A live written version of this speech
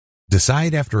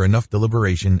Decide after enough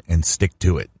deliberation and stick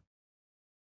to it.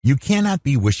 You cannot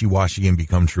be wishy-washy and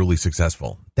become truly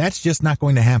successful. That's just not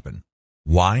going to happen.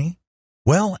 Why?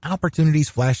 Well, opportunities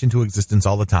flash into existence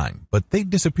all the time, but they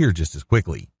disappear just as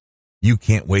quickly. You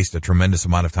can't waste a tremendous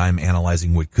amount of time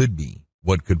analyzing what could be,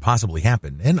 what could possibly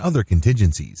happen, and other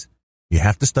contingencies. You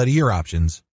have to study your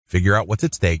options, figure out what's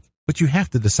at stake, but you have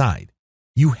to decide.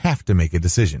 You have to make a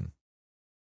decision.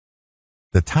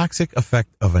 The toxic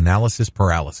effect of analysis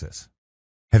paralysis.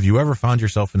 Have you ever found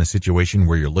yourself in a situation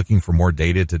where you're looking for more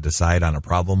data to decide on a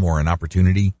problem or an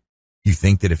opportunity? You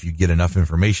think that if you get enough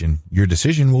information, your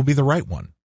decision will be the right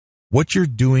one. What you're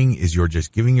doing is you're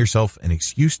just giving yourself an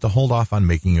excuse to hold off on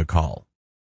making a call.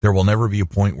 There will never be a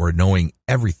point where knowing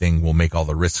everything will make all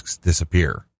the risks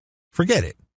disappear. Forget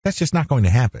it. That's just not going to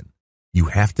happen. You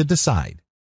have to decide.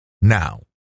 Now.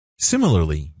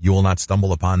 Similarly, you will not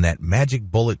stumble upon that magic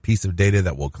bullet piece of data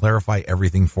that will clarify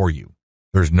everything for you.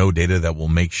 There's no data that will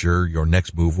make sure your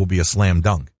next move will be a slam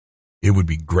dunk. It would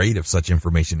be great if such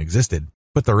information existed,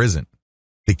 but there isn't.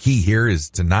 The key here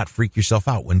is to not freak yourself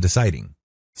out when deciding.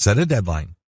 Set a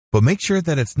deadline, but make sure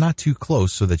that it's not too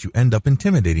close so that you end up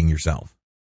intimidating yourself.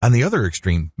 On the other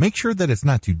extreme, make sure that it's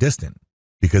not too distant,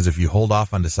 because if you hold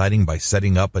off on deciding by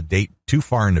setting up a date too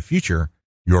far in the future,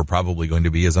 you're probably going to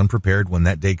be as unprepared when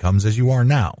that day comes as you are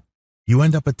now. You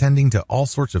end up attending to all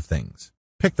sorts of things.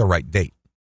 Pick the right date.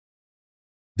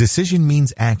 Decision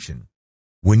means action.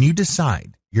 When you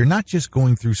decide, you're not just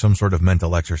going through some sort of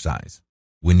mental exercise.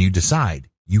 When you decide,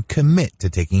 you commit to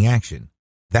taking action.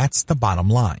 That's the bottom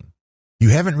line. You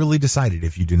haven't really decided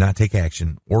if you do not take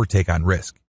action or take on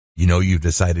risk. You know you've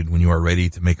decided when you are ready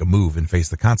to make a move and face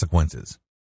the consequences.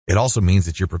 It also means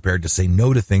that you're prepared to say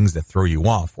no to things that throw you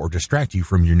off or distract you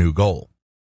from your new goal.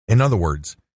 In other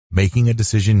words, making a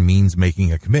decision means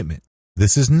making a commitment.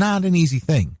 This is not an easy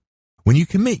thing. When you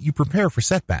commit, you prepare for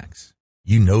setbacks.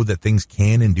 You know that things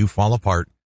can and do fall apart,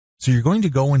 so you're going to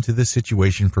go into this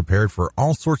situation prepared for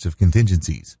all sorts of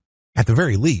contingencies. At the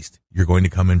very least, you're going to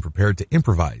come in prepared to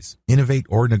improvise, innovate,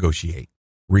 or negotiate.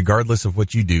 Regardless of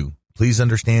what you do, please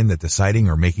understand that deciding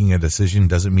or making a decision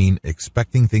doesn't mean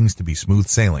expecting things to be smooth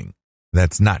sailing.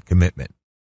 That's not commitment.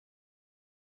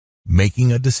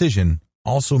 Making a decision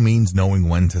also means knowing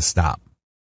when to stop.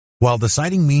 While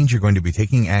deciding means you're going to be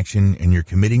taking action and you're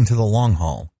committing to the long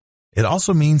haul, it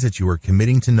also means that you are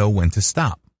committing to know when to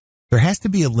stop. There has to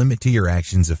be a limit to your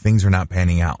actions if things are not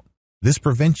panning out. This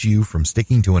prevents you from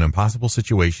sticking to an impossible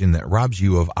situation that robs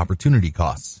you of opportunity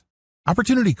costs.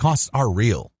 Opportunity costs are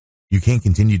real. You can't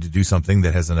continue to do something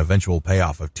that has an eventual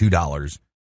payoff of $2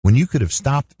 when you could have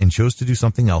stopped and chose to do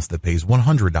something else that pays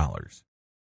 $100.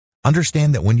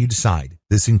 Understand that when you decide,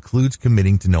 this includes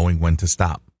committing to knowing when to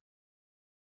stop.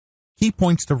 Key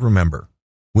points to remember.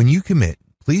 When you commit,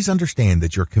 please understand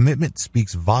that your commitment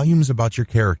speaks volumes about your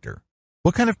character.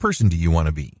 What kind of person do you want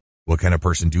to be? What kind of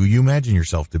person do you imagine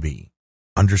yourself to be?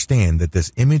 Understand that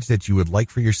this image that you would like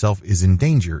for yourself is in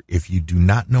danger if you do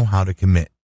not know how to commit.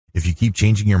 If you keep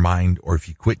changing your mind or if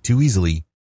you quit too easily,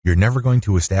 you're never going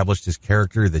to establish this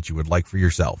character that you would like for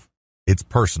yourself. It's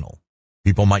personal.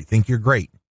 People might think you're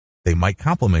great. They might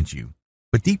compliment you.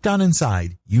 But deep down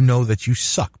inside, you know that you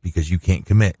suck because you can't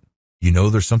commit. You know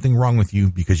there's something wrong with you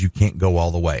because you can't go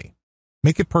all the way.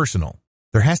 Make it personal.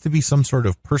 There has to be some sort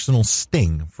of personal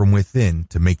sting from within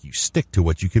to make you stick to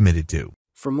what you committed to.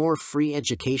 For more free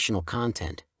educational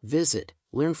content, visit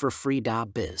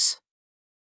learnforfree.biz.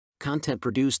 Content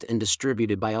produced and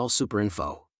distributed by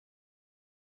AllSuperInfo.